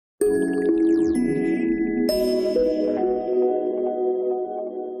Hi,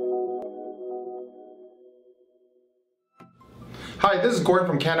 this is Gord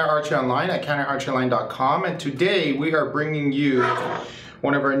from Canada Archery Online at CanadaArcheryOnline.com, and today we are bringing you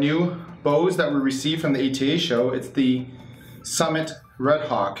one of our new bows that we received from the ATA show. It's the Summit Red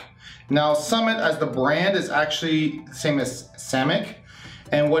Hawk. Now, Summit as the brand is actually the same as Samick,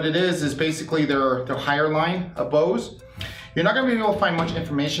 and what it is basically their higher line of bows. You're not going to be able to find much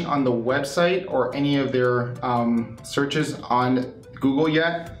information on the website or any of their searches on Google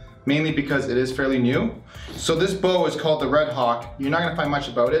yet, mainly because it is fairly new. So this bow is called the Red Hawk. You're not going to find much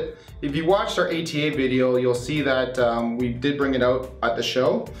about it. If you watched our ATA video, you'll see that we did bring it out at the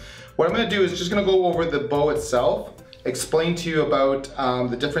show. What I'm going to do is just going to go over the bow itself, explain to you about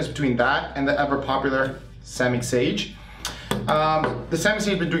the difference between that and the ever popular Samick Sage. The Samick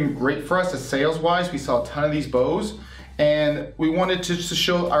Sage has been doing great for us sales wise. We saw a ton of these bows, and we wanted to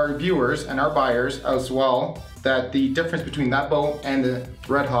show our viewers and our buyers as well that the difference between that bow and the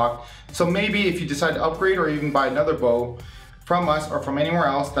Red Hawk. So maybe if you decide to upgrade or even buy another bow from us or from anywhere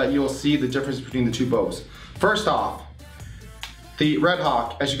else, that you'll see the difference between the two bows. First off, the Red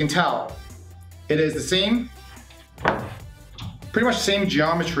Hawk, as you can tell, it is the same, pretty much same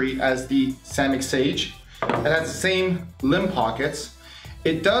geometry as the Samick Sage. It has the same limb pockets.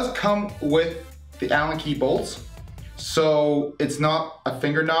 It does come with the Allen key bolts, so it's not a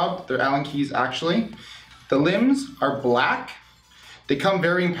finger knob, they're Allen keys actually. The limbs are black. They come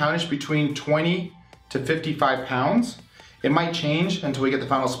varying poundage between 20 to 55 pounds. It might change until we get the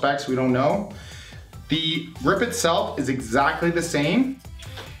final specs, we don't know. The grip itself is exactly the same.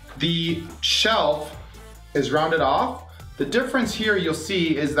 The shelf is rounded off. The difference here you'll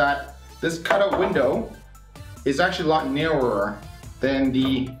see is that this cutout window is actually a lot narrower than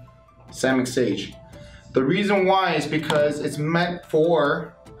the Samick Sage. The reason why is because it's meant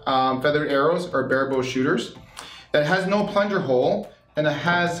for feathered arrows or barebow shooters. It has no plunger hole and it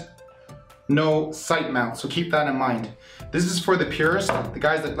has no sight mount, so keep that in mind. This is for the purists, the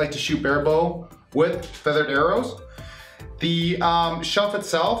guys that like to shoot barebow with feathered arrows. The shelf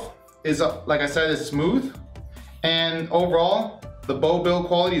itself is, like I said, is smooth, and overall the bow build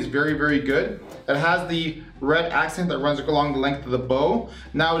quality is very, very good. It has the red accent that runs along the length of the bow.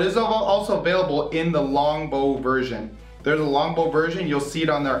 Now it is also available in the longbow version. There's a longbow version, you'll see it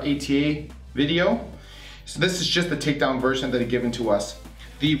on our ATA video. So this is just the takedown version that they've given to us.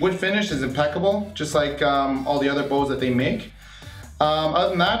 The wood finish is impeccable, just like all the other bows that they make. Other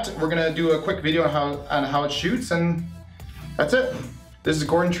than that, we're gonna do a quick video on how it shoots, and that's it. This is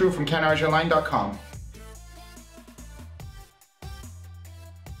Gordon True from CanadaArcheryOnline.com.